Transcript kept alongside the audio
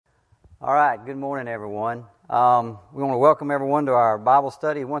All right, good morning, everyone. We want to welcome everyone to our Bible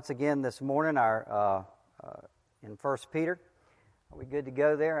study once again this morning. In 1 Peter. Are we good to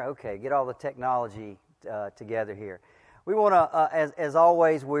go there? Okay, get all the technology together here. We want to, as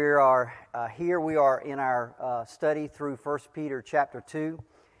always, we are here. We are in our study through 1 Peter chapter 2.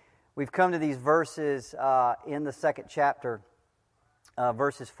 We've come to these verses in the second chapter,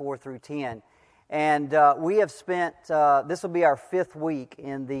 verses 4 through 10. And we have spent, this will be our fifth week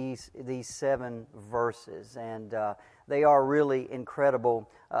in these 7 verses, and they are really incredible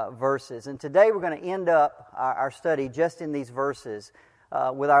verses. And today we're going to end up our study just in these verses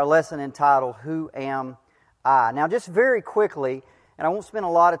with our lesson entitled, Who Am I? Now just very quickly, and I won't spend a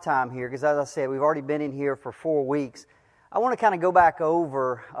lot of time here because as I said, we've already been in here for 4 weeks. I want to kind of go back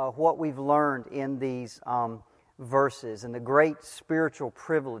over what we've learned in these verses and the great spiritual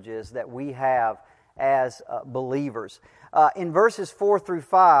privileges that we have as believers. In verses 4 through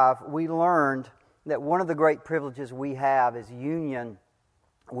 5, we learned that one of the great privileges we have is union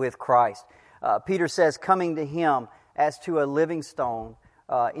with Christ. Peter says, coming to Him as to a living stone,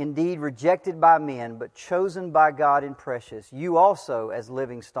 indeed rejected by men, but chosen by God and precious, you also as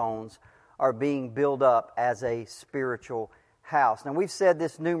living stones are being built up as a spiritual house. Now, we've said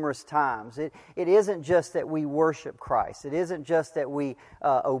this numerous times. It isn't just that we worship Christ. It isn't just that we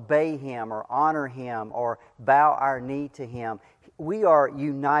obey Him or honor Him or bow our knee to Him. We are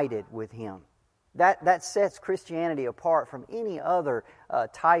united with Him. That sets Christianity apart from any other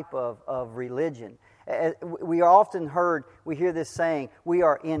type of religion. We are often we hear this saying, we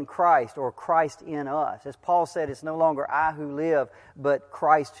are in Christ or Christ in us. As Paul said, it's no longer I who live, but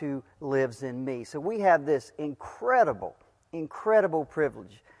Christ who lives in me. So we have this incredible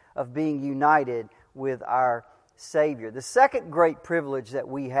privilege of being united with our Savior. The second great privilege that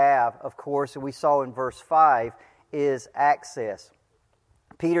we have, of course, and we saw in verse 5, is access.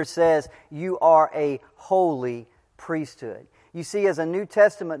 Peter says, you are a holy priesthood. You see, as a New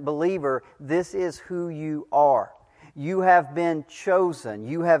Testament believer, this is who you are. You have been chosen.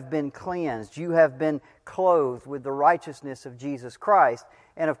 You have been cleansed. You have been clothed with the righteousness of Jesus Christ.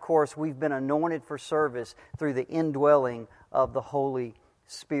 And of course, we've been anointed for service through the indwelling of the Holy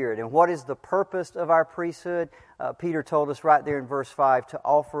Spirit. And what is the purpose of our priesthood? Peter told us right there in verse 5 to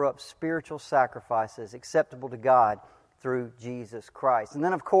offer up spiritual sacrifices acceptable to God through Jesus Christ. And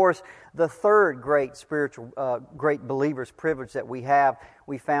then, of course, the third great great believer's privilege that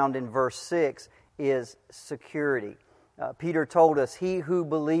we found in verse 6, is security. Peter told us, he who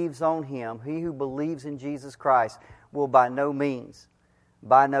believes on Him, he who believes in Jesus Christ, will by no means,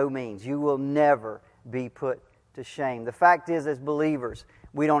 you will never be put to shame. The fact is, as believers,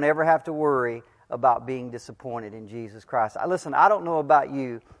 we don't ever have to worry about being disappointed in Jesus Christ. Listen, I don't know about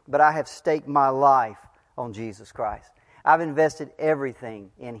you, but I have staked my life on Jesus Christ. I've invested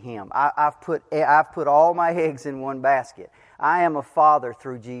everything in Him. I've put all my eggs in one basket. I am a father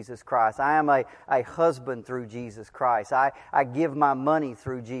through Jesus Christ. I am a husband through Jesus Christ. I give my money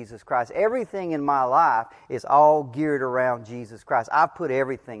through Jesus Christ. Everything in my life is all geared around Jesus Christ. I've put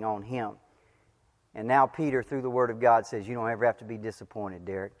everything on Him. And now Peter, through the Word of God, says you don't ever have to be disappointed,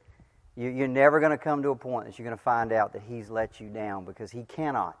 Derricke. You're never going to come to a point that you're going to find out that He's let you down, because He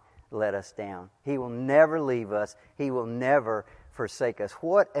cannot let us down. He will never leave us. He will never forsake us.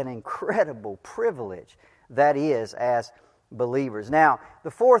 What an incredible privilege that is as believers. Now,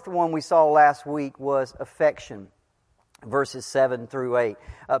 the fourth one we saw last week was affection, verses 7 through 8.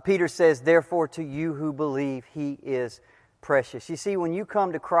 Peter says, therefore to you who believe, He is precious. You see, when you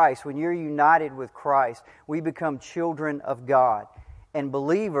come to Christ, when you're united with Christ, we become children of God. And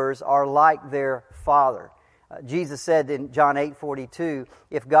believers are like their Father. Jesus said in John 8:42,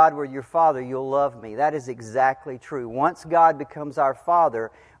 if God were your Father, you'll love me. That is exactly true. Once God becomes our Father,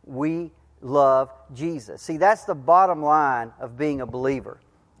 we love Jesus. See, that's the bottom line of being a believer.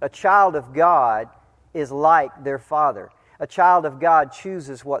 A child of God is like their Father. A child of God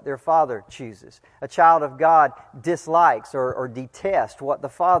chooses what their Father chooses. A child of God dislikes or detests what the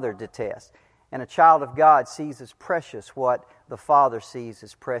Father detests. And a child of God sees as precious what the Father sees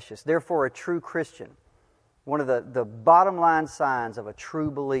as precious. Therefore, a true Christian, one of the bottom line signs of a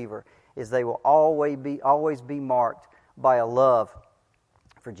true believer is they will always be marked by a love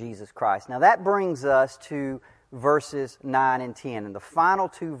for Jesus Christ. Now that brings us to verses 9 and 10, and the final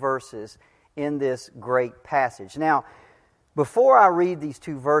 2 verses in this great passage. Now, before I read these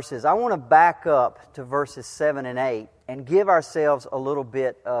 2 verses, I want to back up to verses 7 and 8 and give ourselves a little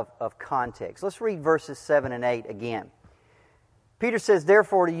bit of context. Let's read verses 7 and 8 again. Peter says,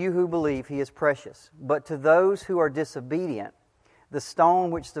 therefore to you who believe, He is precious. But to those who are disobedient, the stone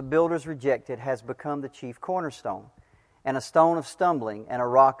which the builders rejected has become the chief cornerstone, and a stone of stumbling, and a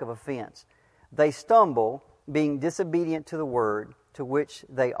rock of offense. They stumble, being disobedient to the word, to which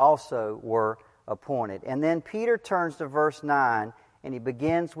they also were appointed. And then Peter turns to verse 9, and he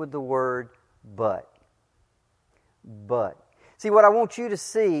begins with the word, but. But. See, what I want you to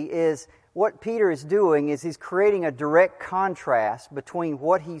see is what Peter is doing is he's creating a direct contrast between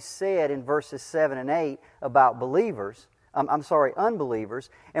what he said in verses 7 and 8 about unbelievers,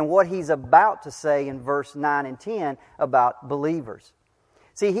 and what he's about to say in verse 9 and 10 about believers.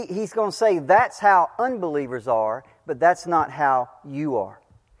 See, he's going to say that's how unbelievers are, but that's not how you are.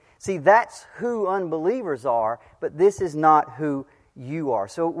 See, that's who unbelievers are, but this is not who you are.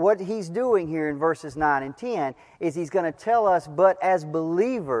 So what he's doing here in verses 9 and 10 is he's going to tell us, but as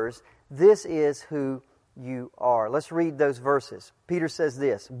believers, this is who you are. Let's read those verses. Peter says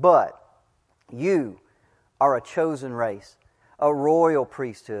this, but you are a chosen race, a royal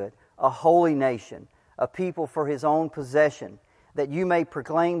priesthood, a holy nation, a people for His own possession, that you may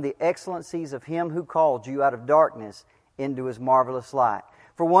proclaim the excellencies of Him who called you out of darkness into His marvelous light.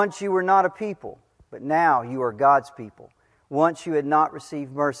 For once you were not a people, but now you are God's people. Once you had not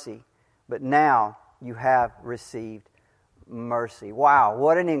received mercy, but now you have received mercy. Wow,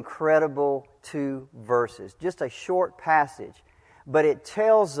 what an incredible 2 verses. Just a short passage, but it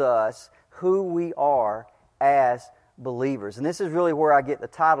tells us who we are as believers. And this is really where I get the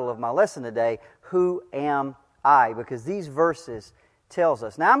title of my lesson today, Who Am I? Because these verses tells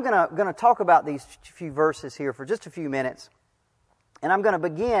us. Now I'm going to talk about these few verses here for just a few minutes. And I'm going to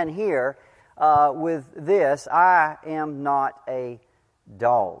begin here with this, I am not a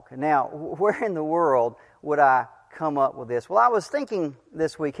dog. Now, where in the world would I come up with this? Well, I was thinking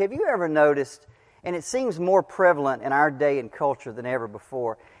this week, have you ever noticed, and it seems more prevalent in our day and culture than ever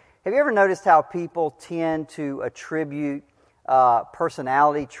before, have you ever noticed how people tend to attribute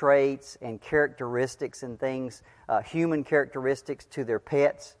personality traits and characteristics and things, human characteristics, to their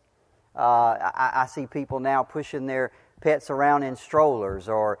pets? I see people now pushing their pets around in strollers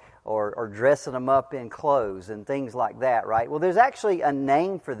or dressing them up in clothes and things like that, right? Well, there's actually a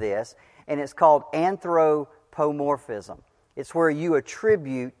name for this, and it's called anthropomorphism. It's where you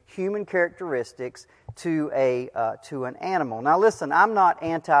attribute human characteristics to an animal. Now listen, I'm not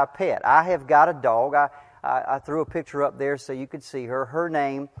anti-pet. I have got a dog. I threw a picture up there so you could see her. Her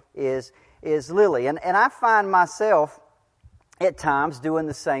name is Lily. And I find myself at times doing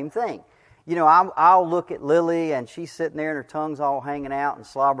the same thing. You know, I'll look at Lily and she's sitting there and her tongue's all hanging out and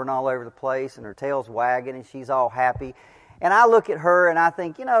slobbering all over the place and her tail's wagging and she's all happy. And I look at her and I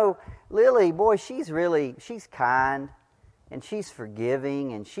think, you know, Lily, boy, she's kind and she's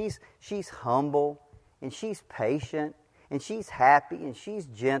forgiving and she's humble and she's patient and she's happy and she's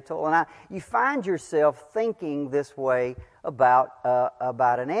gentle. And you find yourself thinking this way about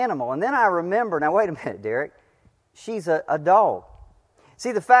an animal. And then I remember, now wait a minute, Derek, she's a dog.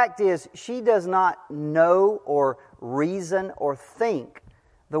 See, the fact is, she does not know or reason or think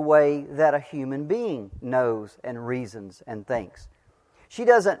the way that a human being knows and reasons and thinks. She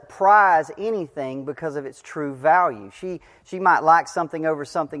doesn't prize anything because of its true value. She might like something over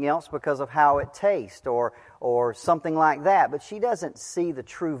something else because of how it tastes or something like that, but she doesn't see the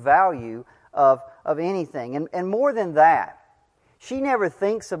true value of anything. And more than that, she never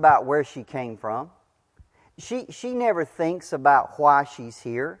thinks about where she came from. She never thinks about why she's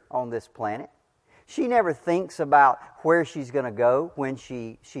here on this planet. She never thinks about where she's going to go when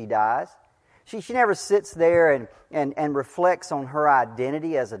she dies. She never sits there and reflects on her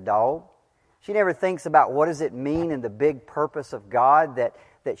identity as a dog. She never thinks about what does it mean in the big purpose of God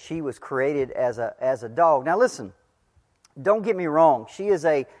that she was created as a dog. Now listen, don't get me wrong. She is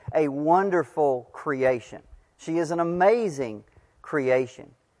a wonderful creation. She is an amazing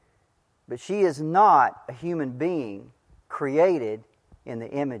creation. But she is not a human being created in the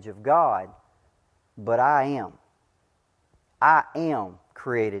image of God, but I am. I am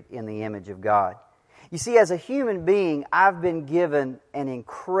created in the image of God. You see, as a human being, I've been given an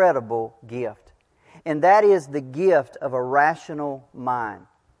incredible gift, and that is the gift of a rational mind.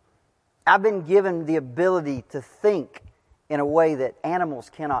 I've been given the ability to think in a way that animals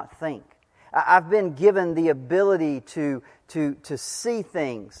cannot think. I've been given the ability to see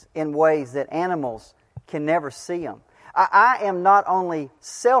things in ways that animals can never see them. I am not only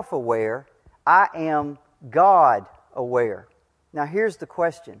self-aware, I am God-aware. Now here's the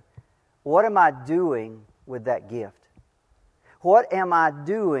question. What am I doing with that gift? What am I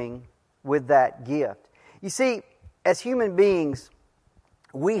doing with that gift? You see, as human beings,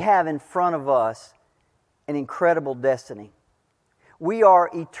 we have in front of us an incredible destiny. We are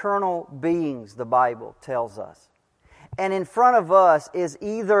eternal beings, the Bible tells us. And in front of us is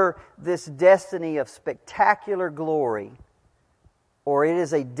either this destiny of spectacular glory, or it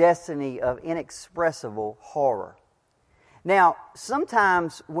is a destiny of inexpressible horror. Now,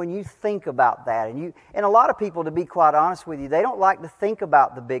 sometimes when you think about that, and a lot of people, to be quite honest with you, they don't like to think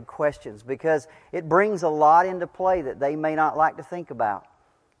about the big questions because it brings a lot into play that they may not like to think about.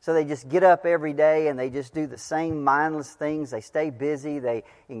 So they just get up every day and they just do the same mindless things. They stay busy, they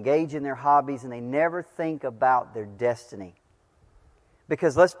engage in their hobbies, and they never think about their destiny.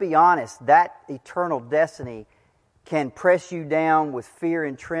 Because let's be honest, that eternal destiny can press you down with fear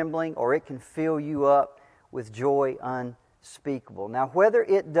and trembling, or it can fill you up with joy unspeakable. Now, whether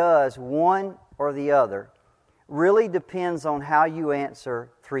it does one or the other really depends on how you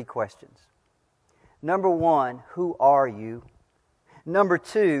answer three questions. Number one, who are you? Number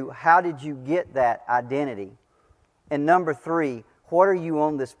two, how did you get that identity? And number three, what are you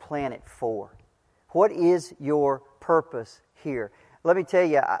on this planet for? What is your purpose here? Let me tell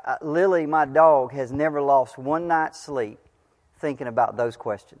you, Lily, my dog, has never lost one night's sleep thinking about those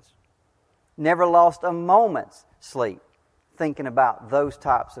questions. Never lost a moment's sleep thinking about those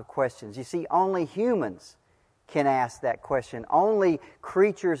types of questions. You see, only humans can ask that question. Only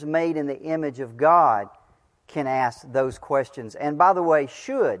creatures made in the image of God can ask those questions. And by the way,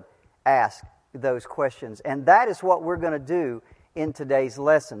 should ask those questions. And that is what we're going to do in today's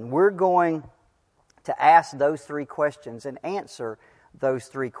lesson. We're going to ask those three questions and answer those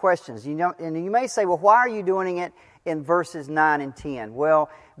three questions. You know, and you may say, well, why are you doing it in verses 9 and 10? Well,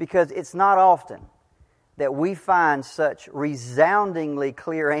 because it's not often that we find such resoundingly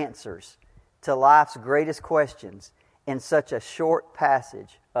clear answers to life's greatest questions in such a short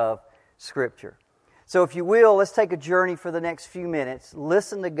passage of Scripture. So if you will, let's take a journey for the next few minutes,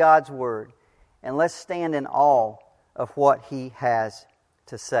 listen to God's Word, and let's stand in awe of what He has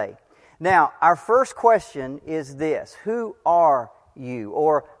to say. Now, our first question is this: who are you?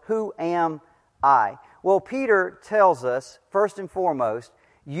 Or who am I? Well, Peter tells us, first and foremost,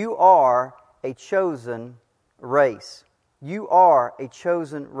 you are a chosen race. You are a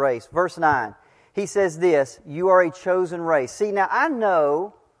chosen race. Verse 9, he says this: you are a chosen race. See, now I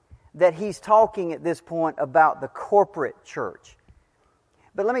know that he's talking at this point about the corporate church.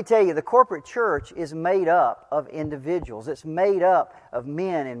 But let me tell you, the corporate church is made up of individuals. It's made up of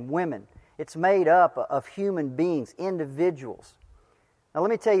men and women. It's made up of human beings, individuals. Now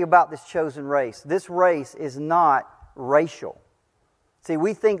let me tell you about this chosen race. This race is not racial. See,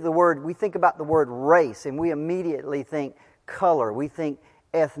 we think about the word race, and we immediately think color. We think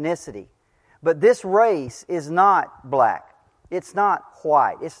ethnicity. But this race is not black. It's not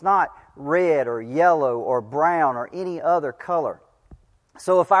white. It's not red or yellow or brown or any other color.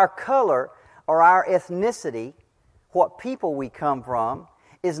 So if our color or our ethnicity, what people we come from,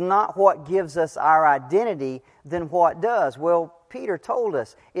 is not what gives us our identity, then what does? Well, Peter told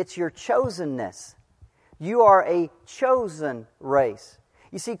us it's your chosenness. You are a chosen race.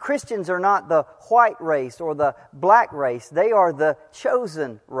 You see, Christians are not the white race or the black race. They are the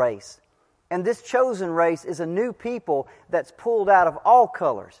chosen race. And this chosen race is a new people that's pulled out of all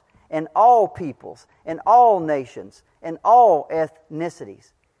colors and all peoples and all nations and all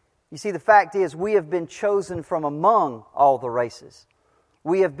ethnicities. You see, the fact is we have been chosen from among all the races.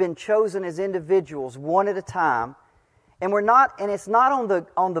 We have been chosen as individuals, one at a time, and it's not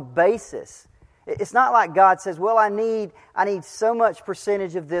on the basis. It's not like God says, well, I need so much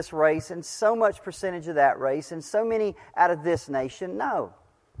percentage of this race and so much percentage of that race and so many out of this nation.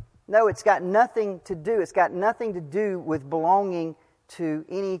 No, it's got nothing to do. It's got nothing to do with belonging to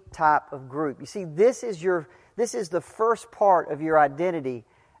any type of group. You see, this is the first part of your identity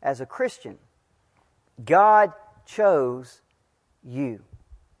as a Christian. God chose you.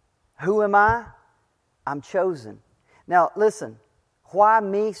 Who am I? I'm chosen. Now, listen, why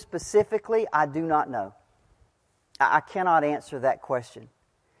me specifically, I do not know. I cannot answer that question.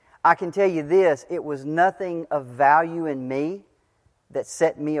 I can tell you this: it was nothing of value in me that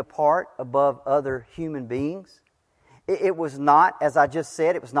set me apart above other human beings. It was not, as I just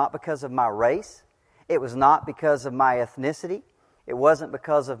said, it was not because of my race. It was not because of my ethnicity. It wasn't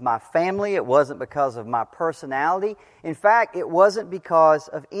because of my family. It wasn't because of my personality. In fact, it wasn't because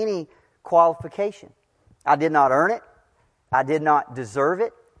of any qualification. I did not earn it. I did not deserve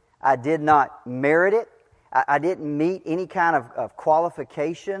it. I did not merit it. I didn't meet any kind of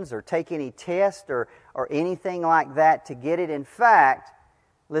qualifications or take any test or anything like that to get it. In fact,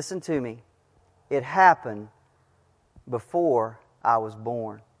 listen to me, it happened before I was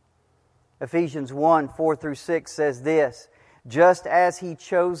born. Ephesians 1, 4 through 6 says this: just as He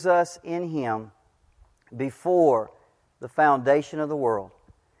chose us in Him before the foundation of the world,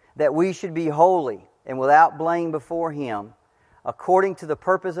 that we should be holy and without blame before Him, according to the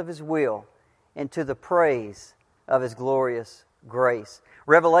purpose of His will and to the praise of His glorious grace.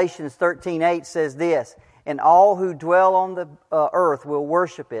 Revelations 13:8 says this, and all who dwell on the earth will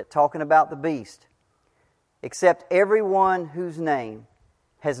worship it, talking about the beast, except everyone whose name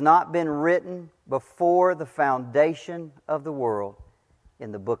has not been written before the foundation of the world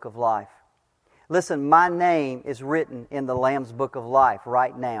in the book of life. Listen, my name is written in the Lamb's book of life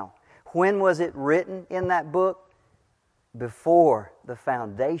right now. When was it written in that book? Before the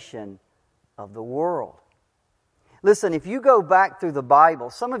foundation of the world. Listen, if you go back through the Bible,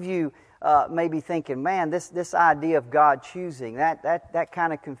 some of you may be thinking, man, this idea of God choosing, that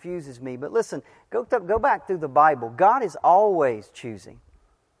kind of confuses me. But listen, go back through the Bible. God is always choosing.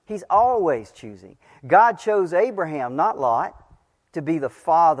 He's always choosing. God chose Abraham, not Lot, to be the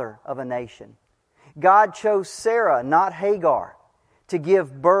father of a nation. God chose Sarah, not Hagar, to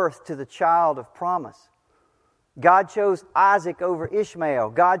give birth to the child of promise. God chose Isaac over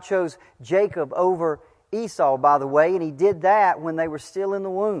Ishmael. God chose Jacob over Esau, by the way, and He did that when they were still in the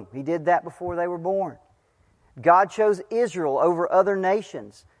womb. He did that before they were born. God chose Israel over other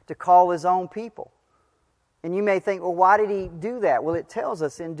nations to call His own people. And you may think, well, why did He do that? Well, it tells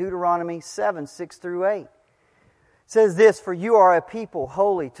us in Deuteronomy 7, 6 through 8. It says this, for you are a people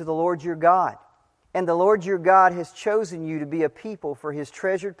holy to the Lord your God, and the Lord your God has chosen you to be a people for His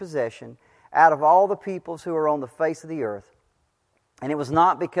treasured possession out of all the peoples who are on the face of the earth. And it was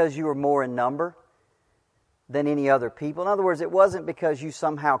not because you were more in number than any other people. In other words, it wasn't because you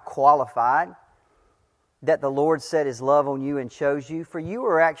somehow qualified that the Lord set His love on you and chose you, for you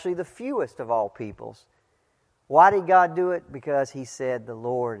were actually the fewest of all peoples. Why did God do it? Because He said, the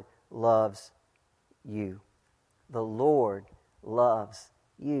Lord loves you. The Lord loves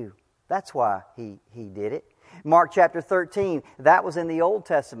you. That's why He did it. Mark chapter 13, that was in the Old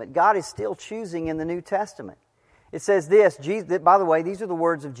Testament. God is still choosing in the New Testament. It says this, by the way, these are the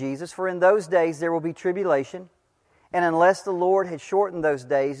words of Jesus, for in those days there will be tribulation, and unless the Lord had shortened those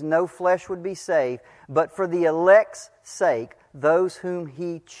days, no flesh would be saved, but for the elect's sake, those whom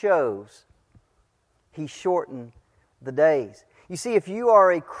He chose, He shortened the days. You see, if you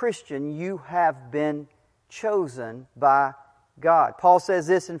are a Christian, you have been chosen by God. Paul says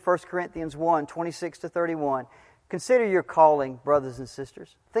this in 1 Corinthians 1, 26 to 31. Consider your calling, brothers and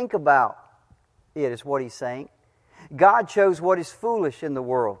sisters. Think about it, is what he's saying. God chose what is foolish in the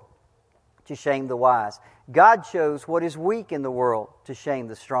world to shame the wise. God chose what is weak in the world to shame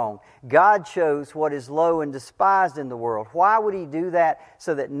the strong. God chose what is low and despised in the world. Why would He do that?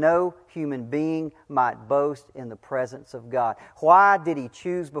 So that no human being might boast in the presence of God. Why did He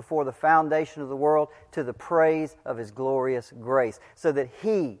choose before the foundation of the world? To the praise of His glorious grace. So that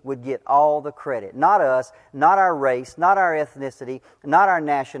He would get all the credit. Not us, not our race, not our ethnicity, not our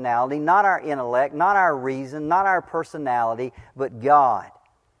nationality, not our intellect, not our reason, not our personality, but God.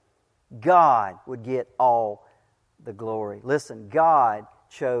 God would get all the glory. Listen, God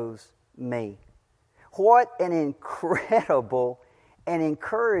chose me. What an incredible and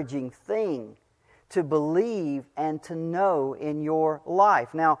encouraging thing to believe and to know in your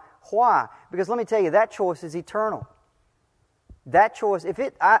life. Now, why? Because let me tell you, that choice is eternal. That choice,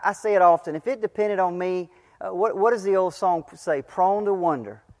 I say it often, if it depended on me, what does the old song say? Prone to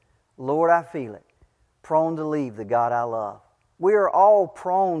wonder, Lord, I feel it. Prone to leave the God I love. We are all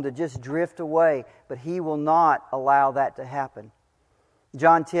prone to just drift away, but He will not allow that to happen.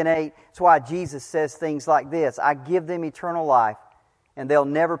 John 10:8, that's why Jesus says things like this, I give them eternal life, and they'll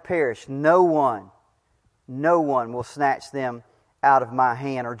never perish. No one will snatch them out of my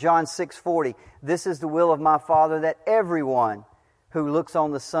hand. Or John 6:40, this is the will of my Father, that everyone who looks on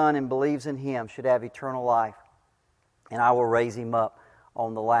the Son and believes in Him should have eternal life, and I will raise him up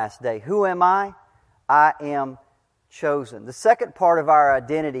on the last day. Who am I? I am chosen. The second part of our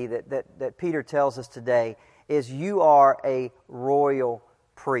identity that Peter tells us today is you are a royal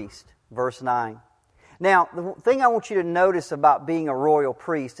priest. Verse 9. Now, the thing I want you to notice about being a royal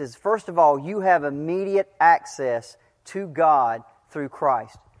priest is, first of all, you have immediate access to God through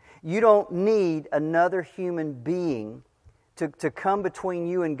Christ. You don't need another human being to come between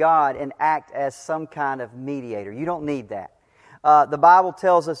you and God and act as some kind of mediator. You don't need that. The Bible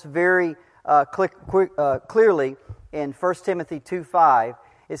tells us very clearly in 1 Timothy 2:5,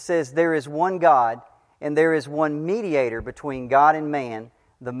 it says, there is one God and there is one mediator between God and man,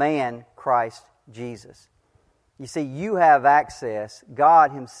 the man Christ Jesus. You see, you have access.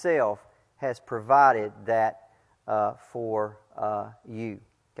 God Himself has provided that for you.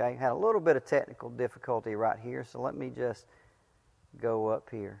 Okay, had a little bit of technical difficulty right here, so let me just go up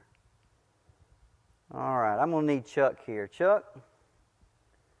here. All right, I'm going to need Chuck here. Chuck?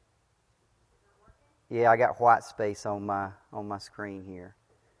 Yeah, I got white space on my screen here.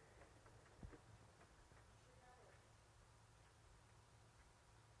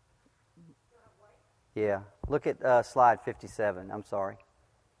 Yeah, look at slide 57. I'm sorry.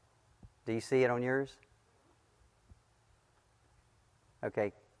 Do you see it on yours?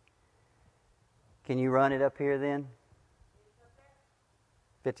 Okay. Can you run it up here then?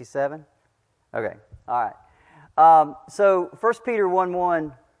 57? Okay. All right. So 1 Peter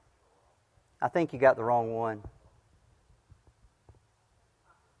 1:1, I think you got the wrong one.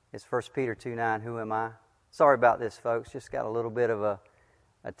 It's 1 Peter 2:9, who am I? Sorry about this, folks. Just got a little bit of a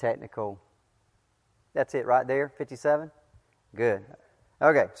technical. That's it right there, 57? Good.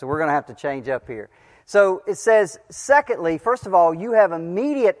 Okay, so we're going to have to change up here. So it says, secondly, first of all, you have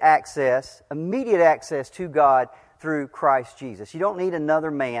immediate access to God through Christ Jesus. You don't need another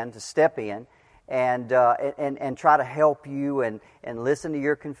man to step in and try to help you and listen to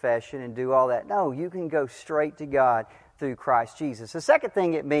your confession and do all that. No, you can go straight to God through Christ Jesus. The second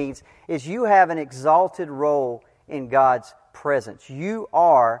thing it means is you have an exalted role in God's presence. You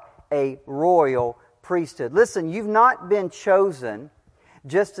are a royal priesthood. Listen, you've not been chosen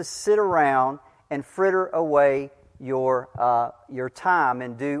just to sit around and fritter away your time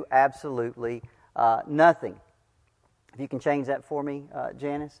and do absolutely nothing. If you can change that for me,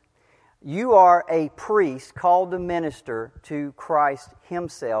 Janice. You are a priest called to minister to Christ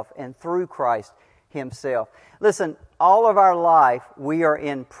Himself and through Christ Himself. Listen, all of our life we are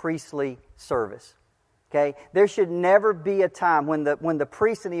in priestly service. Okay? There should never be a time when the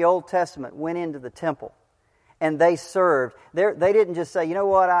priests in the Old Testament went into the temple and they served. They didn't just say, you know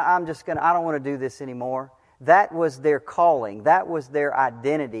what, I don't want to do this anymore. That was their calling. That was their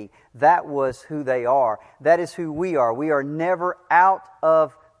identity. That was who they are. That is who we are. We are never out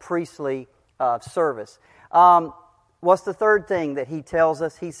of priestly service. What's the third thing that he tells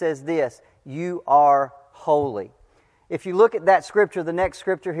us? He says this, you are holy. If you look at that scripture, the next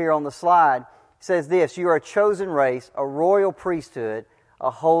scripture here on the slide says this, you are a chosen race, a royal priesthood,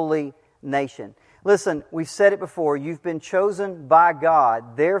 a holy nation. Listen, we've said it before, you've been chosen by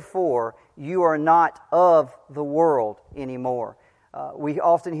God, therefore you are not of the world anymore. We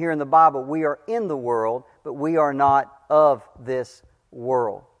often hear in the Bible, we are in the world, but we are not of this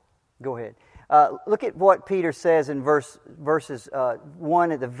world. Go ahead. Look at what Peter says in verses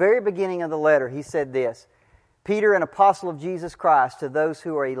 1 at the very beginning of the letter. He said this, Peter, an apostle of Jesus Christ, to those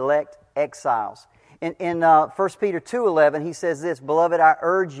who are elect exiles. In 1 Peter 2:11, he says this, Beloved, I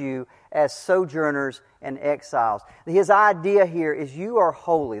urge you as sojourners and exiles. His idea here is you are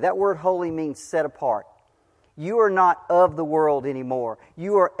holy. That word holy means set apart. You are not of the world anymore.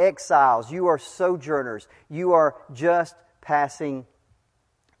 You are exiles. You are sojourners. You are just passing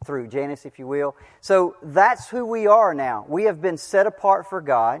through. Janice, if you will. So that's who we are now. We have been set apart for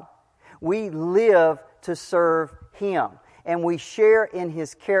God. We live to serve Him. And we share in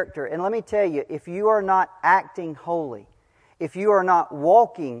His character. And let me tell you, if you are not acting holy, if you are not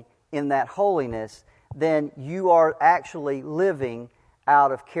walking in that holiness, then you are actually living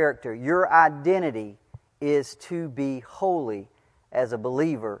out of character. Your identity is to be holy as a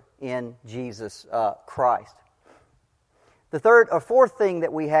believer in Jesus Christ. The fourth thing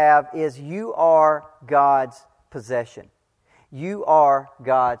that we have is you are God's possession. You are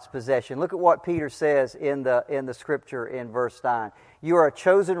God's possession. Look at what Peter says in the scripture in verse 9. You are a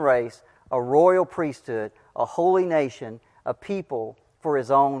chosen race, a royal priesthood, a holy nation, a people for His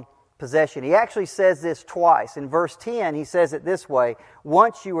own possession. He actually says this twice. In verse 10, he says it this way,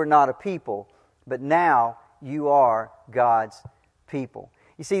 once you were not a people, but now you are God's people.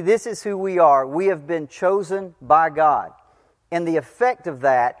 You see, this is who we are. We have been chosen by God. And the effect of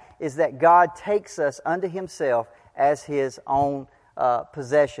that is that God takes us unto Himself as His own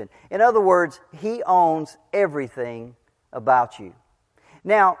possession. In other words, He owns everything about you.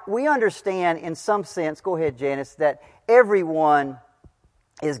 Now, we understand in some sense, go ahead Janice, that everyone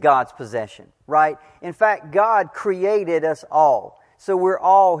is God's possession, right? In fact, God created us all. So we're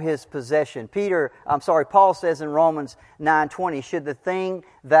all His possession. Paul says in Romans 9:20, should the thing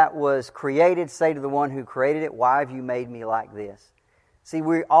that was created say to the one who created it, why have you made me like this? See,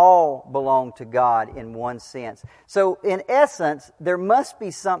 we all belong to God in one sense. So in essence, there must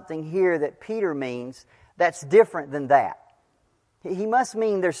be something here that Peter means that's different than that. He must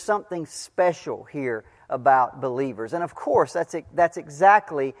mean there's something special here about believers. And of course, that's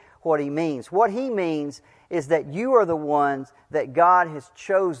exactly what he means. What he means is that you are the ones that God has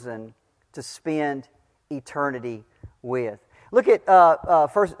chosen to spend eternity with. Look at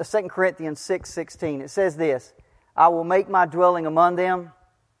 2 Corinthians 6:16. It says this, I will make my dwelling among them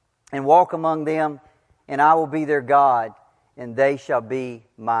and walk among them, and I will be their God, and they shall be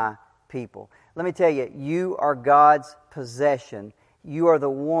my people. Let me tell you, you are God's possession. You are the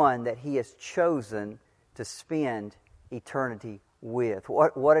one that He has chosen to spend eternity with.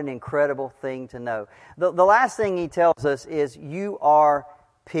 What an incredible thing to know. The last thing He tells us is you are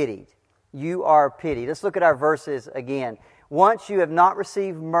pitied. You are pitied. Let's look at our verses again. Once you have not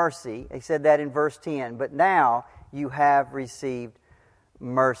received mercy, He said that in verse 10, but now you have received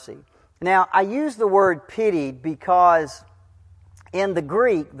mercy. Now, I use the word pitied because in the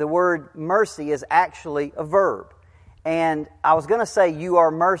Greek, the word mercy is actually a verb. And I was going to say you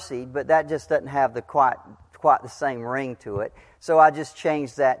are mercied, but that just doesn't have the quite the same ring to it. So I just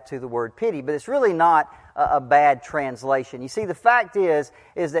changed that to the word pity. But it's really not a bad translation. You see, the fact is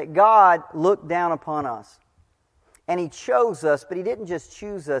that God looked down upon us. And He chose us, but He didn't just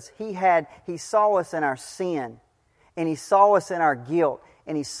choose us. He saw us in our sin. And He saw us in our guilt.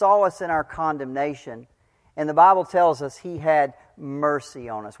 And He saw us in our condemnation. And the Bible tells us He had mercy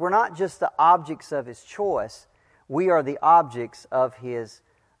on us. We're not just the objects of His choice. We are the objects of His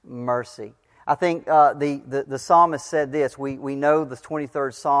mercy. I think the psalmist said this. We know the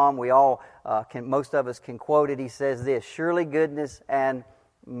 23rd Psalm. We all most of us can quote it. He says this: "Surely goodness and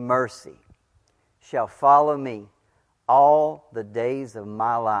mercy shall follow me all the days of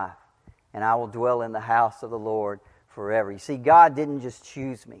my life, and I will dwell in the house of the Lord forever." You see, God didn't just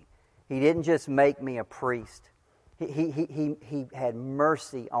choose me. He didn't just make me a priest. He had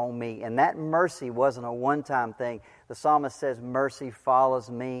mercy on me, and that mercy wasn't a one-time thing. The psalmist says, "Mercy follows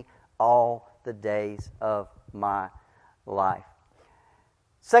me all the days of my life."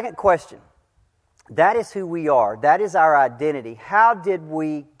 Second question. That is who we are. That is our identity. How did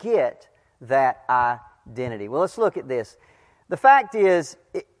we get that identity? Well, let's look at this. The fact is,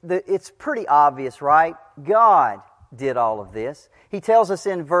 it's pretty obvious, right? God did all of this. He tells us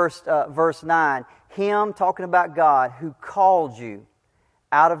in verse 9, Him, talking about God, who called you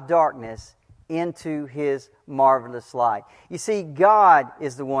out of darkness into His marvelous light. You see, God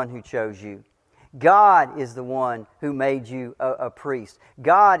is the one who chose you. God is the one who made you a priest.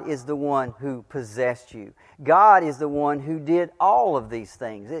 God is the one who possessed you. God is the one who did all of these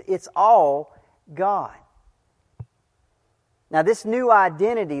things. It's all God. Now, this new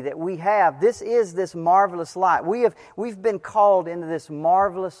identity that we have, this is this marvelous light. We've been called into this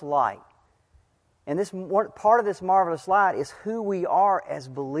marvelous light. And this part of this marvelous light is who we are as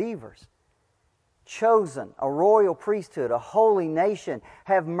believers. Chosen, a royal priesthood, a holy nation,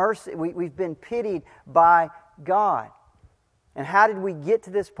 have mercy. We've been pitied by God. And how did we get to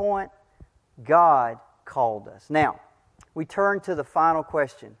this point? God called us. Now, we turn to the final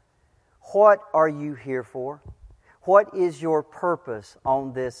question. What are you here for? What is your purpose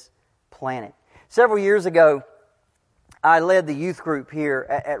on this planet? Several years ago, I led the youth group here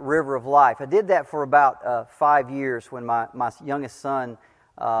at River of Life. I did that for about 5 years when my youngest son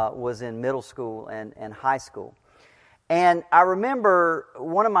was in middle school and high school. And I remember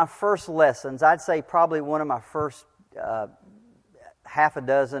one of my first lessons, I'd say probably one of my first half a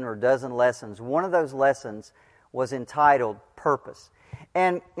dozen or dozen lessons, one of those lessons was entitled Purpose.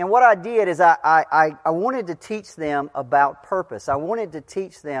 And what I did is I wanted to teach them about purpose. I wanted to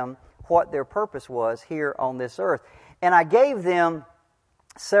teach them what their purpose was here on this earth. And I gave them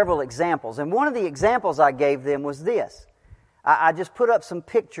several examples. And one of the examples I gave them was this. I just put up some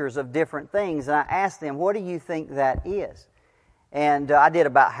pictures of different things, and I asked them, what do you think that is? And I did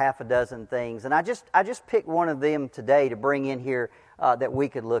about half a dozen things. And I just picked one of them today to bring in here that we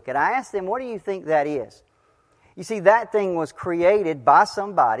could look at. I asked them, what do you think that is? You see, that thing was created by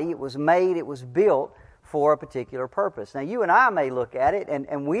somebody. It was made, it was built for a particular purpose. Now, you and I may look at it,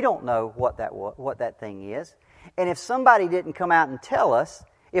 and we don't know what that thing is. And if somebody didn't come out and tell us,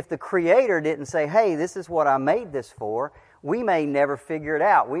 if the Creator didn't say, hey, this is what I made this for, we may never figure it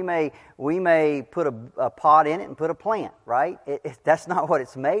out. We may put a pot in it and put a plant, right? That's not what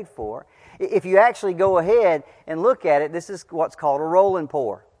it's made for. If you actually go ahead and look at it, this is what's called a roll and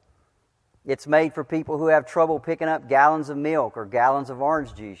pour. It's made for people who have trouble picking up gallons of milk or gallons of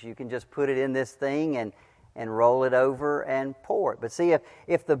orange juice. You can just put it in this thing and roll it over and pour it. But see,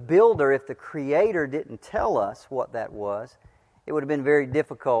 if the builder, if the Creator didn't tell us what that was, it would have been very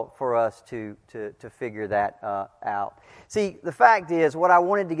difficult for us to figure that out. See, the fact is, what I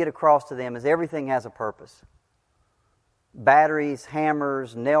wanted to get across to them is everything has a purpose. Batteries,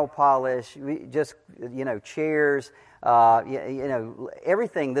 hammers, nail polish, just, chairs,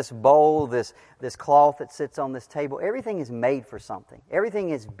 everything, this bowl, this cloth that sits on this table, everything is made for something. Everything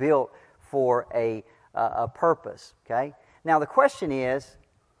is built for a purpose, okay? Now, the question is,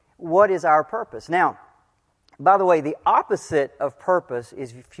 what is our purpose? Now, by the way, the opposite of purpose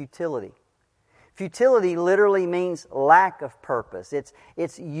is futility. Futility literally means lack of purpose.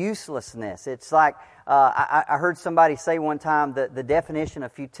 It's uselessness. It's like, I heard somebody say one time that the definition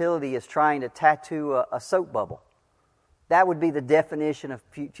of futility is trying to tattoo a soap bubble. That would be the definition of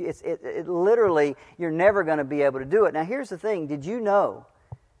futility. It literally, you're never going to be able to do it. Now here's the thing. Did you know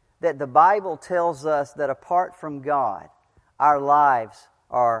that the Bible tells us that apart from God, our lives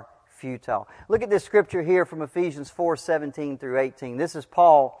are futile? Look at this scripture here from Ephesians 4:17 through 18. This is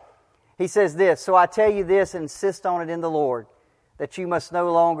Paul. He says this, "So I tell you this, insist on it in the Lord, that you must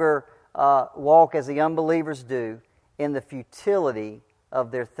no longer walk as the unbelievers do in the futility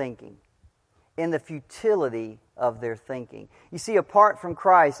of their thinking." In the futility of their thinking. You see, apart from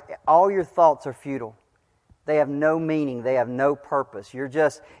Christ, all your thoughts are futile. They have no meaning. They have no purpose. You're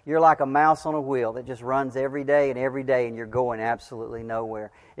like a mouse on a wheel that just runs every day, and you're going absolutely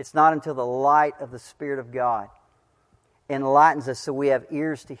nowhere. It's not until the light of the Spirit of God enlightens us so we have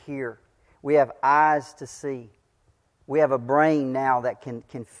ears to hear. We have eyes to see. We have a brain now that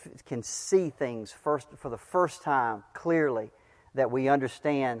can see things for the first time clearly, that we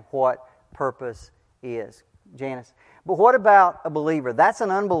understand what purpose is. Janice. But what about a believer? That's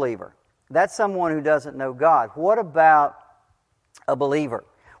an unbeliever. That's someone who doesn't know God. What about a believer?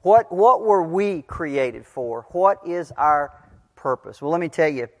 What were we created for? What is our purpose? Well, let me tell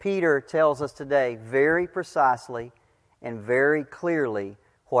you, Peter tells us today very precisely and very clearly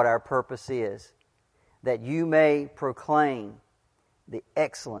what our purpose is. That you may proclaim the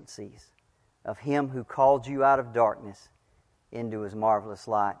excellencies of Him who called you out of darkness into His marvelous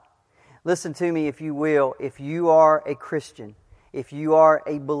light. Listen to me, if you will. If you are a Christian, if you are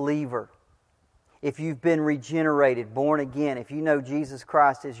a believer, if you've been regenerated, born again, if you know Jesus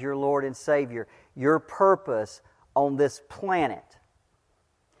Christ as your Lord and Savior, your purpose on this planet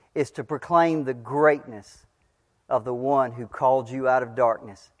is to proclaim the greatness of the one who called you out of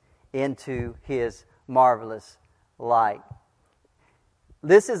darkness into His marvelous light.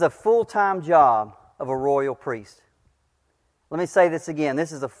 This is a full-time job of a royal priest. Let me say this again.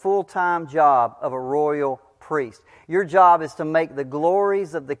 This is a full-time job of a royal priest. Your job is to make the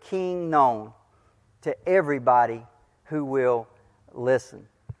glories of the King known to everybody who will listen.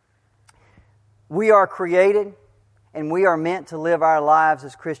 We are created and we are meant to live our lives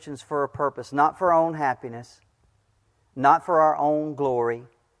as Christians for a purpose, not for our own happiness, not for our own glory,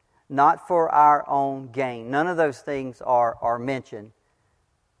 not for our own gain. None of those things are mentioned.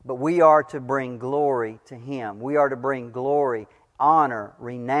 But we are to bring glory to Him. We are to bring glory, honor,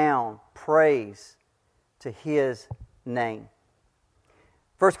 renown, praise to His name.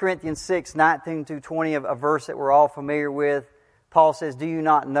 1 Corinthians 6:19 through 20, a verse that we're all familiar with. Paul says, "Do you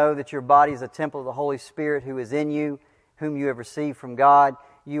not know that your body is a temple of the Holy Spirit who is in you, whom you have received from God?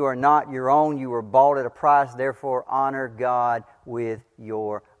 You are not your own. You were bought at a price. Therefore, honor God with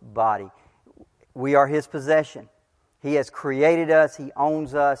your body." We are His possession. He has created us. He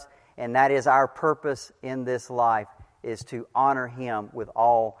owns us. And that is our purpose in this life, is to honor Him with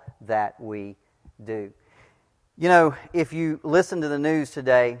all that we do. You know, if you listen to the news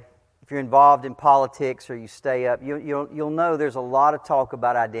today, if you're involved in politics or you stay up, you'll know there's a lot of talk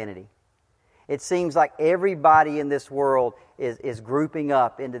about identity. It seems like everybody in this world is grouping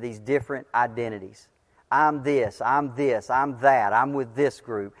up into these different identities. I'm this, I'm that, I'm with this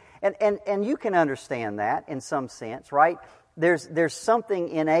group. And you can understand that in some sense, right? There's something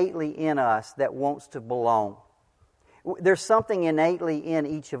innately in us that wants to belong. There's something innately in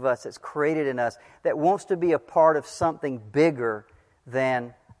each of us that's created in us that wants to be a part of something bigger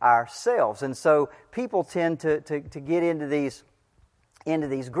than ourselves. And so people tend to get into these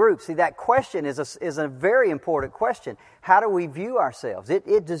groups. See, that question is a very important question. How do we view ourselves?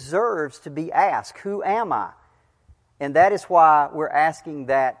 It deserves to be asked. Who am I? And that is why we're asking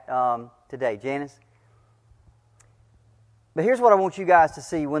that today. Janice? But here's what I want you guys to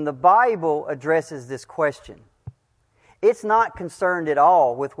see. When the Bible addresses this question, it's not concerned at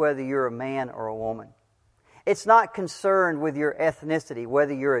all with whether you're a man or a woman. It's not concerned with your ethnicity,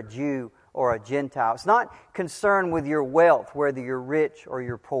 whether you're a Jew or a Gentile. It's not concerned with your wealth, whether you're rich or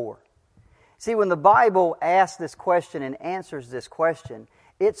you're poor. See, when the Bible asks this question and answers this question,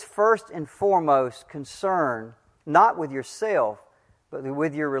 it's first and foremost concerned not with yourself, but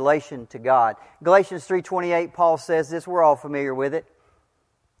with your relation to God. Galatians 3:28, Paul says this. We're all familiar with it.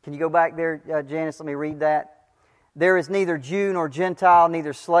 Can you go back there, Janice? Let me read that. "There is neither Jew nor Gentile,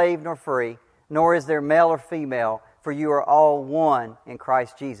 neither slave nor free, nor is there male or female, for you are all one in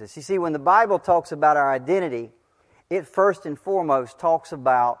Christ Jesus." You see, when the Bible talks about our identity, it first and foremost talks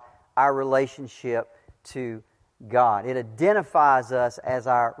about our relationship to God. It identifies us as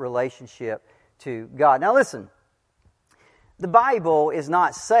our relationship to God. Now listen, The Bible is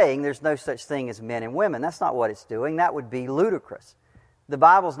not saying there's no such thing as men and women. That's not what it's doing. That would be ludicrous. The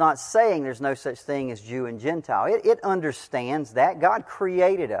Bible's not saying there's no such thing as Jew and Gentile. It understands that. God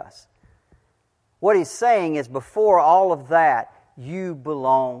created us. What He's saying is before all of that, you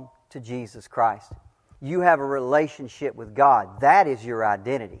belong to Jesus Christ. You have a relationship with God. That is your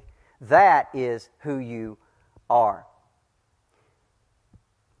identity. That is who you are.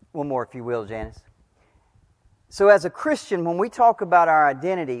 One more, if you will, Janice. So as a Christian, when we talk about our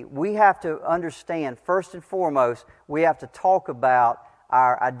identity, we have to understand, first and foremost, we have to talk about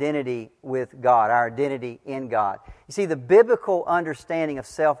our identity with God, our identity in God. You see, the biblical understanding of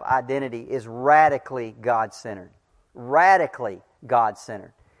self-identity is radically God-centered. Radically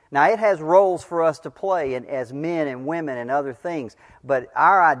God-centered. Now, it has roles for us to play as men and women and other things, but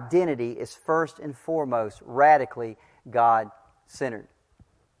our identity is first and foremost radically God-centered.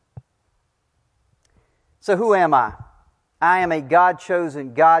 So who am I? I am a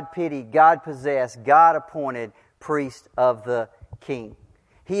God-chosen, God-pitied, God-possessed, God-appointed priest of the King.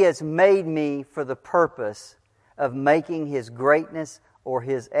 He has made me for the purpose of making His greatness or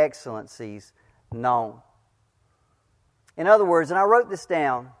His excellencies known. In other words, and I wrote this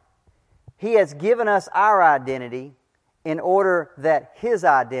down, He has given us our identity in order that His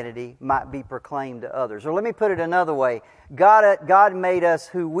identity might be proclaimed to others. Or let me put it another way. God made us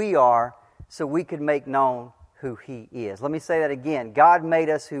who we are so we could make known who He is. Let me say that again. God made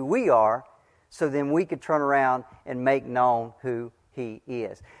us who we are so then we could turn around and make known who He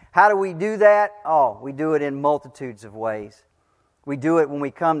is. How do we do that? Oh, we do it in multitudes of ways. We do it when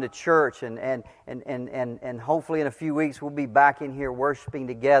we come to church, and hopefully in a few weeks we'll be back in here worshiping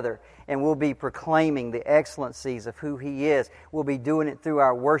together, and we'll be proclaiming the excellencies of who He is. We'll be doing it through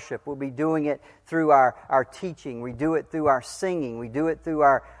our worship. We'll be doing it through our teaching. We do it through our singing. We do it through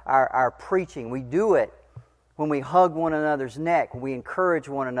our preaching. We do it when we hug one another's neck, when we encourage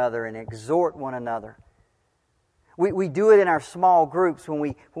one another and exhort one another. We do it in our small groups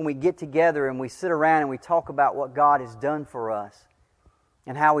when we get together and we sit around and we talk about what God has done for us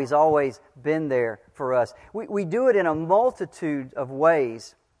and how He's always been there for us. We do it in a multitude of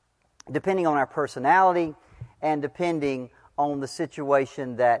ways, depending on our personality and depending on the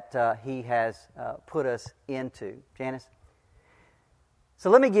situation that He has put us into. Janice?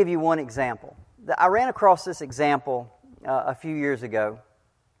 So let me give you one example. I ran across this example a few years ago,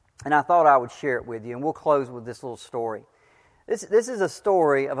 and I thought I would share it with you, and we'll close with this little story. This is a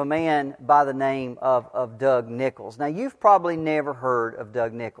story of a man by the name of Doug Nichols. Now, you've probably never heard of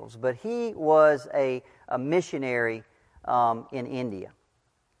Doug Nichols, but he was a missionary in India.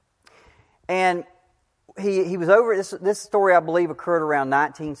 And he was over, this story I believe occurred around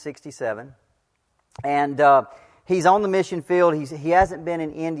 1967. And he's on the mission field. He hasn't been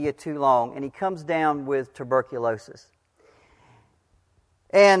in India too long, and he comes down with tuberculosis.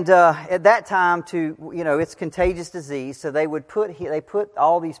 And at that time, it's contagious disease, so they put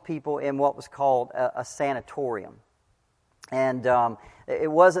all these people in what was called a sanatorium, and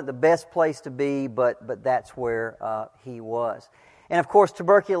it wasn't the best place to be, but that's where he was. And of course,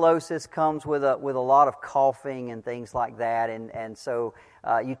 tuberculosis comes with a lot of coughing and things like that, and so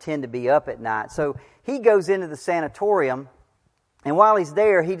you tend to be up at night. So he goes into the sanatorium, and while he's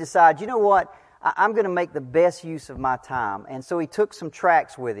there, he decides, you know what? I'm going to make the best use of my time. And so he took some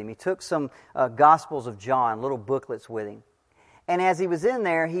tracts with him. He took some Gospels of John, little booklets with him. And as he was in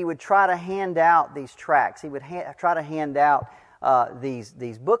there, he would try to hand out these tracts. He would try to hand out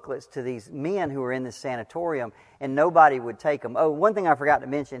these booklets to these men who were in this sanatorium, and nobody would take them. Oh, one thing I forgot to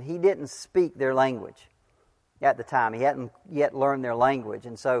mention, he didn't speak their language at the time. He hadn't yet learned their language,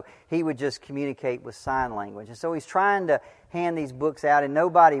 and so he would just communicate with sign language. And so he's trying to hand these books out, and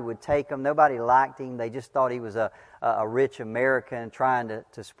nobody would take them. Nobody liked him. They just thought he was a rich American trying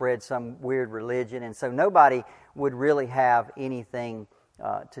to spread some weird religion, and so nobody would really have anything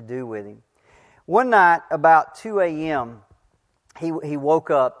to do with him. One night, about 2 a.m., he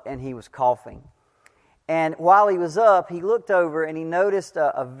woke up and he was coughing. And while he was up, he looked over and he noticed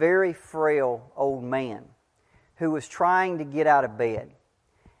a very frail old man who was trying to get out of bed.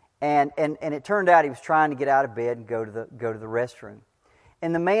 And it turned out he was trying to get out of bed and go to the restroom.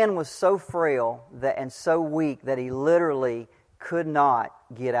 And the man was so frail and so weak that he literally could not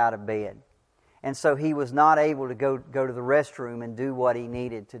get out of bed. And so he was not able to go to the restroom and do what he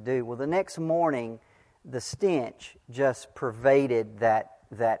needed to do. Well, the next morning, the stench just pervaded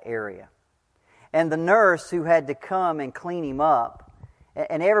that area. And the nurse who had to come and clean him up,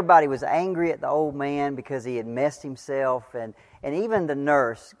 and everybody was angry at the old man because he had messed himself, and even the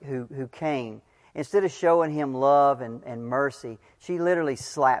nurse who came, instead of showing him love and mercy, she literally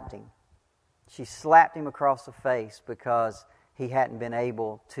slapped him. She slapped him across the face because he hadn't been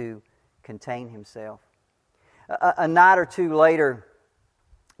able to contain himself. A night or two later,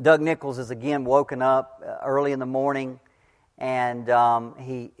 Doug Nichols is again woken up early in the morning, and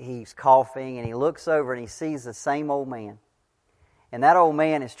he's coughing, and he looks over and he sees the same old man. And that old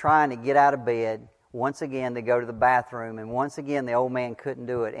man is trying to get out of bed once again to go to the bathroom, and once again the old man couldn't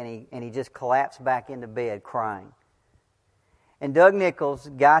do it, and he just collapsed back into bed crying. And Doug Nichols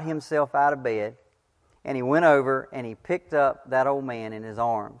got himself out of bed, and he went over and he picked up that old man in his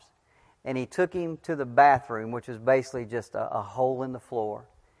arms, and he took him to the bathroom, which was basically just a hole in the floor.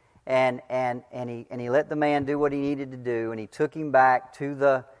 And he let the man do what he needed to do, and he took him back to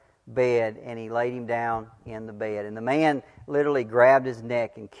the bed, and he laid him down in the bed. And the man literally grabbed his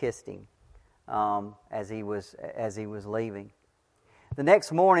neck and kissed him as he was leaving. The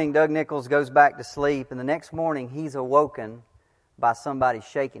next morning, Doug Nichols goes back to sleep, and the next morning he's awoken by somebody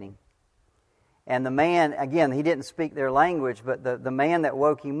shaking him. And the man, again, he didn't speak their language, but the man that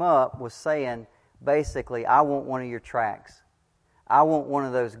woke him up was saying, basically, I want one of your tracts. I want one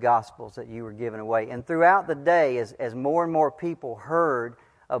of those gospels that you were giving away. And throughout the day, as more and more people heard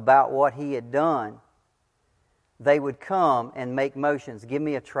about what he had done, they would come and make motions. Give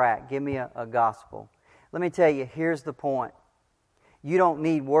me a tract. Give me a gospel. Let me tell you, here's the point. You don't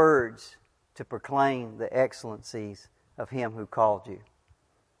need words to proclaim the excellencies of Him who called you.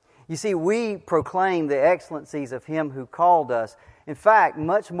 You see, we proclaim the excellencies of Him who called us. In fact,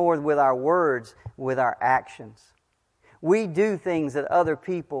 much more with our words, with our actions. We do things that other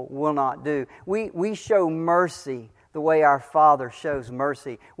people will not do. We show mercy the way our Father shows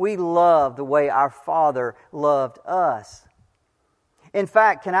mercy. We love the way our Father loved us. In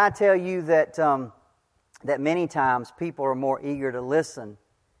fact, can I tell you that many times people are more eager to listen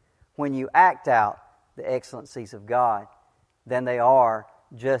when you act out the excellencies of God than they are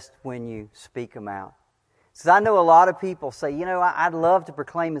just when you speak them out. So I know a lot of people say, I'd love to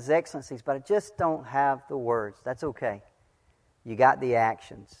proclaim His excellencies, but I just don't have the words. That's okay. You got the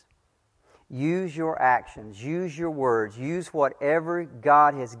actions. Use your actions. Use your words. Use whatever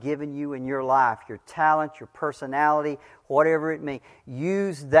God has given you in your life, your talent, your personality, whatever it may.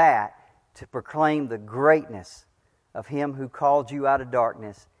 Use that to proclaim the greatness of Him who called you out of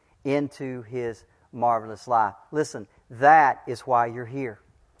darkness into His marvelous life. Listen, that is why you're here.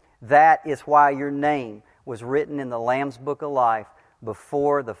 That is why your name was written in the Lamb's Book of Life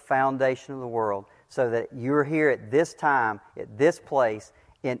before the foundation of the world, so that you're here at this time, at this place,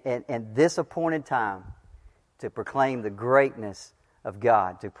 in this appointed time, to proclaim the greatness of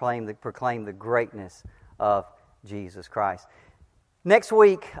God, to proclaim the greatness of Jesus Christ. Next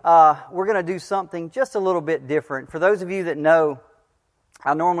week, we're going to do something just a little bit different. For those of you that know,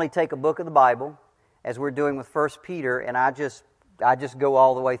 I normally take a book of the Bible, as we're doing with 1 Peter, and I just go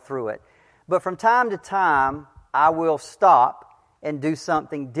all the way through it. But from time to time, I will stop and do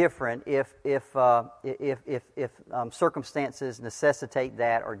something different if circumstances necessitate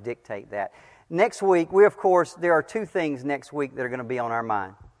that or dictate that. Next week, there are two things next week that are going to be on our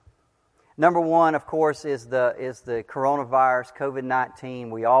mind. Number one, of course, is the coronavirus, COVID-19.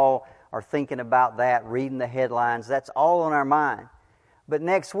 We all are thinking about that, reading the headlines. That's all on our mind. But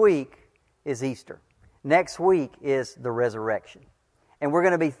next week is Easter. Next week is the resurrection. And we're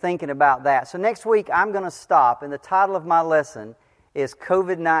going to be thinking about that. So next week, I'm going to stop, and the title of my lesson is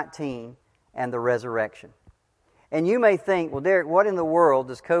COVID-19 and the resurrection. And you may think, well, Derricke, what in the world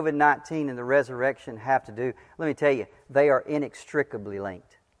does COVID-19 and the resurrection have to do? Let me tell you, they are inextricably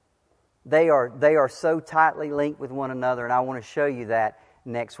linked. They are so tightly linked with one another, and I want to show you that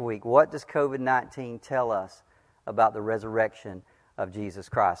next week. What does COVID-19 tell us about the resurrection of Jesus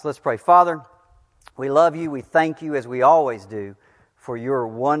Christ? Let's pray. Father, we love you. We thank you, as we always do, for your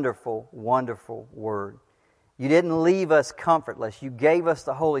wonderful, wonderful word. You didn't leave us comfortless. You gave us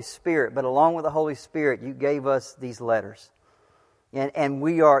the Holy Spirit, but along with the Holy Spirit, you gave us these letters. And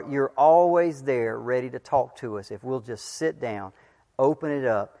you're always there ready to talk to us if we'll just sit down, open it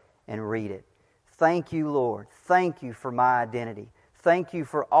up, and read it. Thank you, Lord. Thank you for my identity. Thank you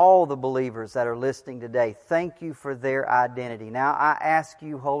for all the believers that are listening today. Thank you for their identity. Now I ask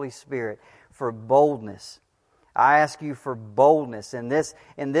you, Holy Spirit, for boldness. I ask you for boldness in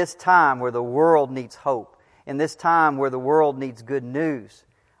this time where the world needs hope. In this time where the world needs good news,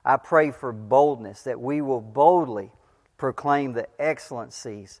 I pray for boldness, that we will boldly proclaim the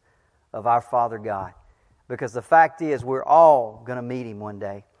excellencies of our Father God. Because the fact is, we're all going to meet Him one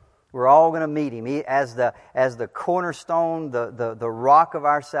day. We're all going to meet Him as the cornerstone, the rock of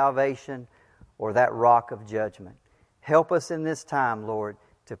our salvation, or that rock of judgment. Help us in this time, Lord,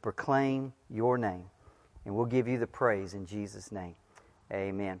 to proclaim your name. And we'll give you the praise in Jesus' name.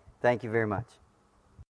 Amen. Thank you very much.